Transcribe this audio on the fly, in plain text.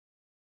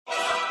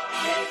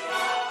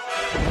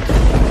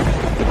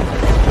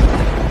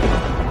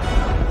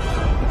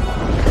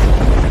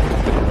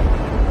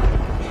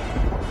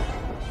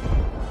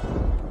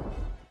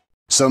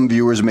Some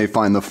viewers may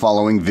find the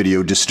following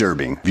video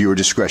disturbing. Viewer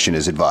discretion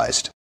is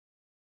advised.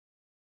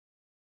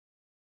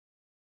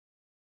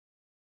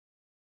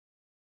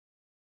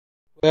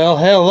 Well,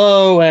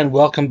 hello and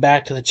welcome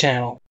back to the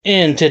channel.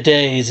 In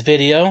today's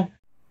video,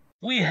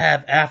 we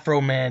have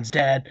Afroman's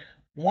dad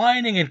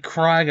whining and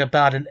crying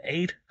about an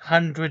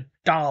 $800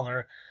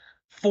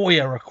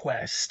 FOIA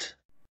request.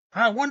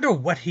 I wonder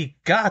what he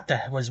got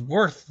that was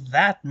worth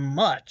that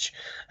much.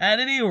 At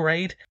any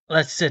rate,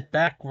 let's sit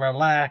back,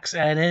 relax,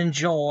 and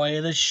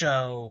enjoy the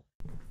show.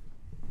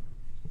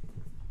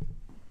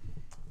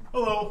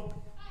 Hello.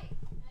 Hi,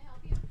 can I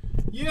help you?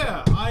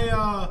 Yeah,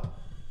 I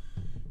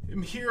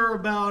am here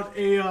about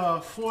a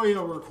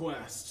FOIA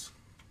request.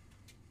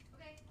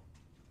 Okay.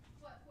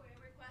 What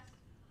FOIA request?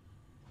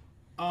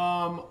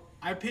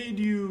 I paid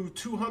you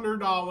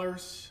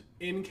 $200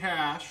 in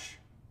cash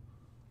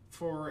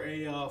for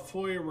a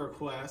FOIA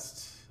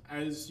request,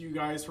 as you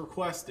guys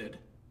requested.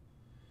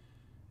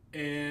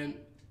 And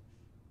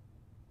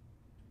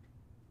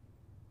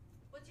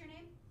What's your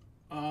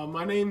name?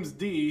 my name's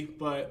D,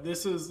 but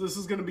this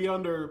is going to be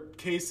under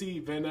Casey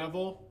Van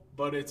Evel,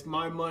 but it's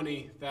my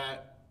money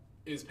that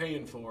is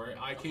paying for it.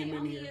 I came in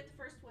I'll meet here. you at the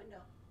first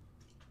window.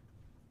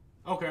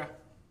 Okay.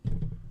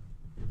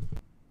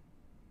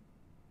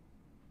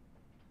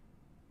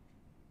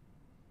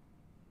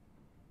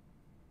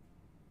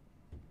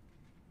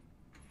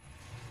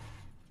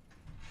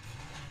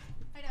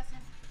 Hi, Dustin.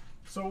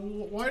 So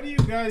why'd you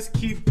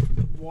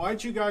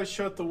guys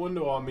shut the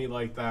window on me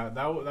like that?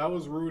 That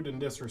was rude and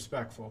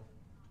disrespectful.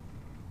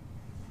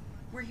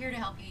 We're here to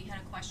help you. You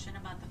had a question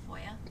about the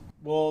FOIA?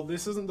 Well,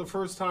 this isn't the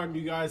first time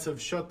you guys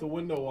have shut the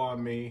window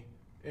on me,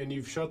 and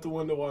you've shut the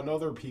window on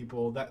other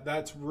people.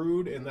 That's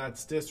rude and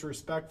that's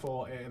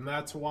disrespectful, and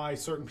that's why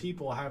certain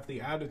people have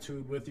the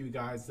attitude with you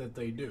guys that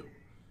they do.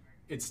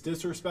 It's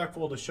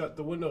disrespectful to shut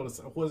the window.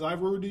 Was I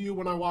rude to you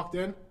when I walked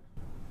in?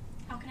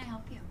 How can I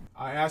help you?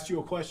 I asked you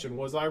a question.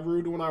 Was I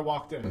rude when I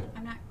walked in?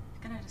 I'm not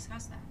going to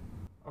discuss that.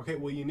 Okay,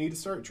 well, you need to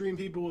start treating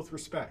people with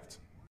respect.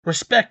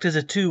 Respect is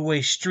a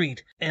two-way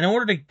street. In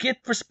order to get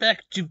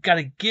respect, you've got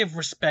to give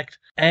respect.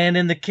 And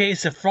in the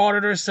case of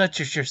frauditors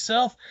such as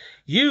yourself,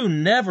 you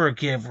never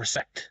give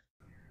respect.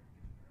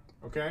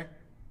 Okay?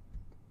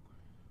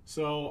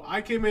 So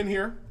I came in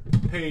here,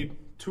 paid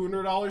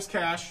 $200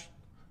 cash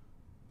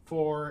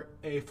for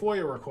a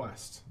FOIA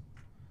request.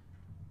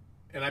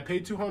 And I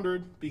paid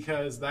 $200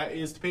 because that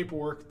is the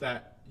paperwork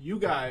that you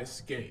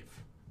guys gave.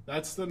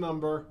 That's the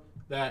number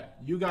that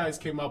you guys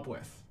came up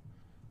with.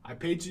 I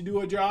paid you to do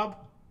a job,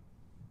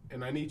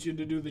 and I need you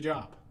to do the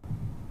job.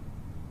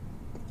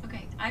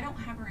 Okay, I don't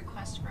have a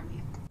request from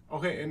you.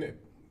 Okay,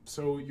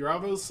 so you're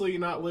obviously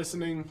not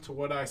listening to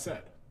what I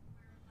said.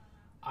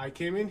 I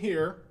came in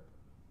here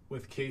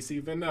with Casey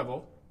Van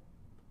Evel.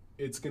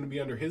 It's going to be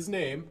under his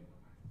name,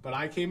 but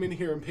I came in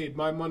here and paid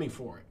my money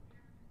for it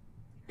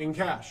in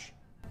cash.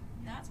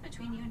 That's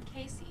between you and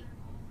Casey.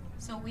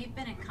 So we've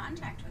been in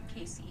contact with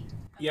Casey.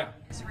 Yeah.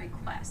 His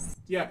request.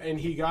 Yeah, and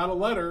he got a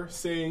letter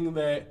saying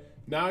that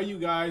now you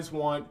guys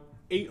want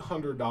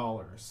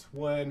 $800.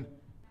 When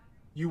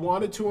you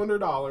wanted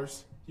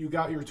 $200, you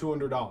got your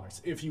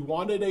 $200. If you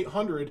wanted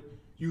 $800,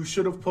 you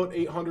should have put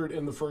 $800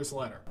 in the first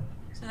letter.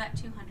 So that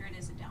 $200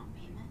 is a down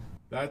payment?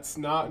 That's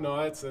not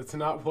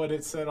what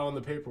it said on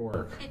the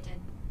paperwork. It did.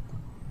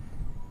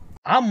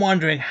 I'm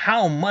wondering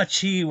how much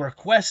he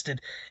requested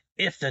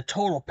if the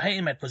total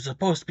payment was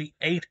supposed to be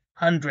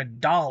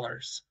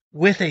 $800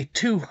 with a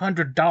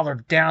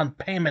 $200 down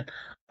payment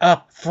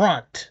up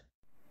front.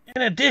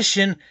 In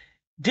addition,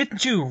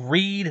 didn't you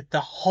read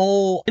the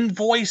whole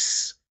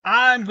invoice?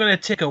 I'm going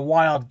to take a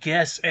wild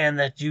guess and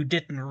that you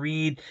didn't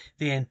read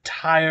the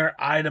entire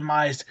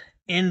itemized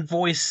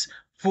invoice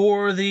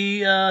for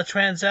the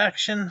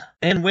transaction,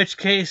 in which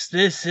case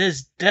this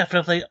is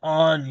definitely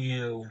on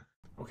you.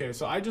 Okay,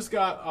 so I just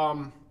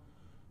got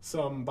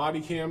some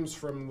body cams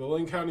from the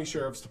Lynn County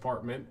Sheriff's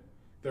Department.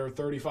 They're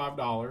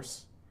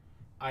 $35.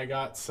 I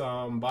got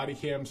some body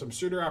cams from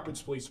Cedar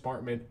Rapids Police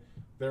Department.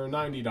 They're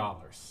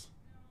 $90.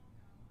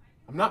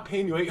 I'm not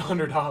paying you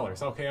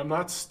 $800, okay? I'm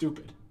not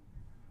stupid.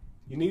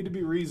 You need to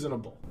be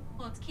reasonable.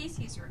 Well, it's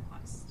Casey's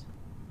request.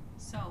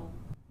 So...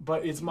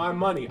 But it's my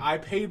money. I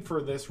paid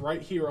for this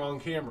right here on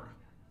camera.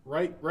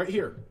 Right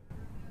here.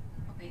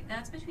 Okay,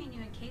 that's between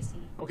you and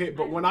Casey. Okay,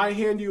 but when I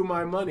hand you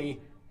my money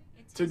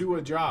It's to his do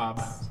a job...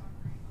 request.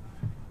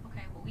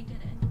 Okay, well, we did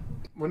it.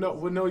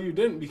 Well, no, you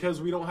didn't,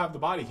 because we don't have the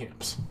body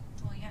cams.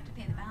 Well, you have to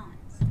pay the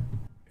balance.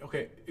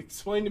 Okay,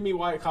 explain to me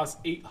why it costs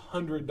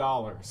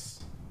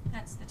 $800.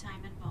 That's the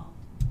time involved.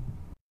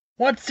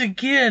 Once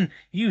again,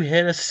 you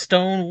hit a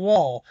stone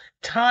wall.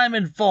 Time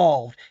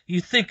involved.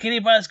 You think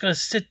anybody's going to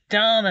sit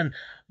down and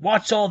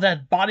watch all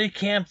that body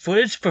cam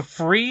footage for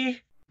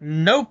free?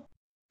 Nope.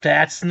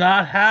 That's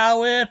not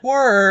how it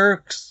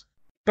works.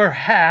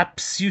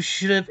 Perhaps you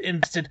should have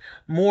invested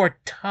more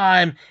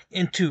time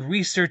into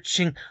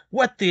researching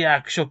what the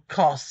actual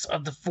costs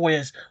of the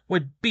FOIAs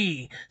would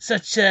be,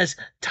 such as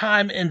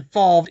time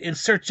involved in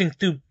searching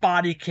through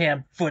body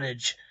cam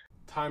footage.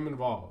 Time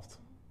involved.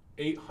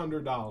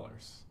 $800.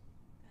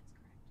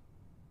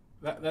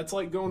 That's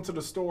like going to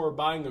the store,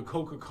 buying a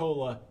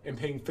Coca-Cola, and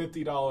paying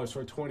 $50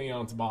 for a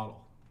 20-ounce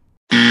bottle.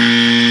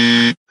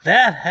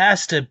 That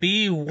has to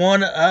be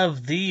one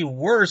of the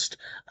worst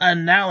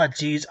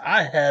analogies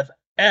I have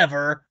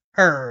ever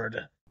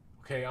heard.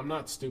 Okay, I'm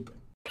not stupid.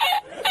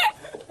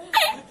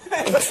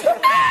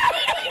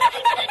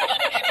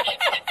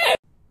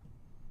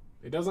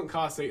 It doesn't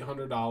cost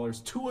 $800.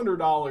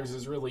 $200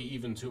 is really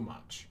even too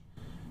much.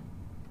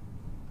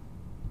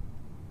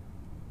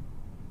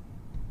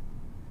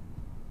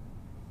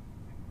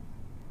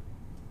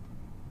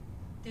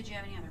 Did you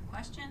have any other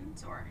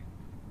questions, or?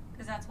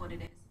 Because that's what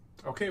it is.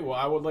 Okay, well,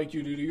 I would like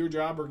you to do your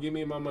job or give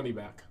me my money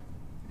back.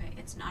 Okay,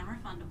 it's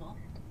non-refundable.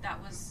 That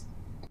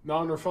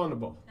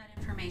Non-refundable.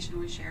 information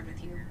was shared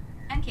with you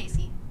and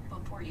Casey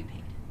before you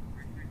paid.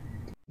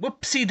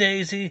 Whoopsie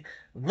daisy.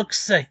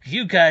 Looks like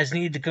you guys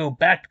need to go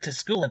back to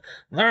school and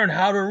learn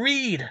how to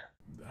read.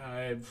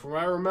 From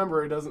what I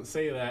remember, it doesn't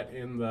say that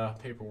in the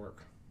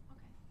paperwork.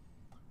 Okay.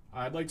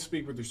 I'd like to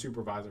speak with your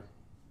supervisor.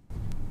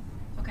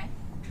 Okay.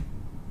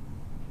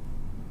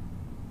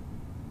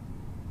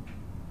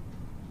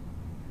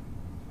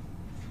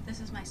 This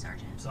is my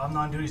sergeant. So I'm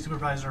on-duty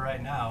supervisor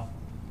right now.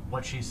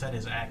 What she said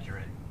is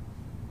accurate.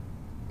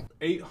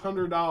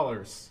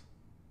 $800.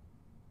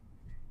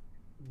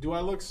 Do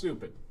I look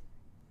stupid?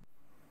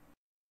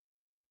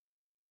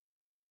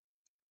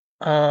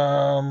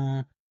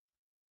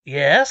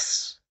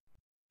 Yes?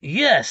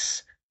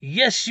 Yes.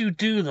 Yes, you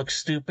do look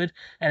stupid,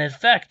 and in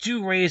fact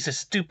you raised a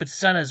stupid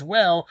son as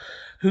well,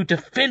 who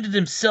defended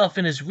himself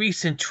in his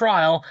recent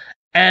trial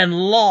and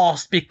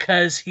lost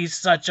because he's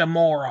such a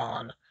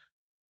moron.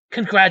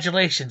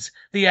 Congratulations,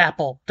 the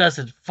apple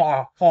doesn't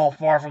fall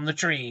far from the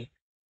tree.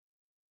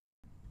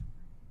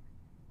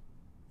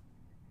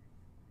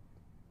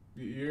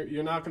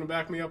 You're not going to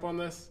back me up on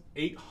this?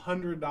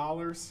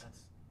 $800?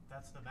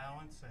 That's the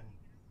balance, and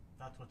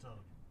that's what's owed.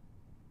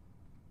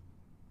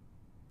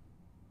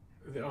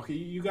 Okay,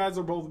 you guys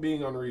are both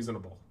being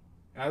unreasonable.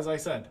 As I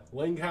said,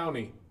 Lane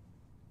County,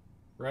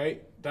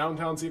 right?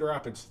 Downtown Cedar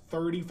Rapids,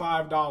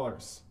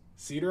 $35.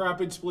 Cedar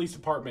Rapids Police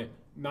Department,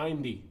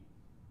 $90.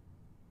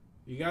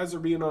 You guys are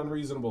being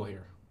unreasonable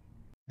here.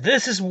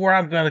 This is where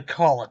I'm going to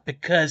call it,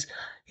 because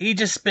he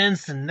just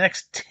spends the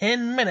next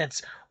 10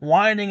 minutes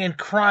whining and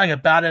crying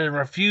about it and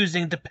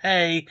refusing to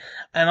pay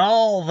and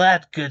all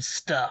that good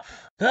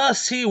stuff.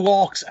 Thus he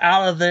walks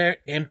out of there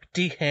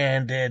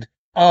empty-handed.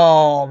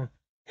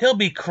 He'll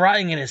be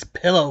crying in his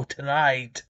pillow tonight.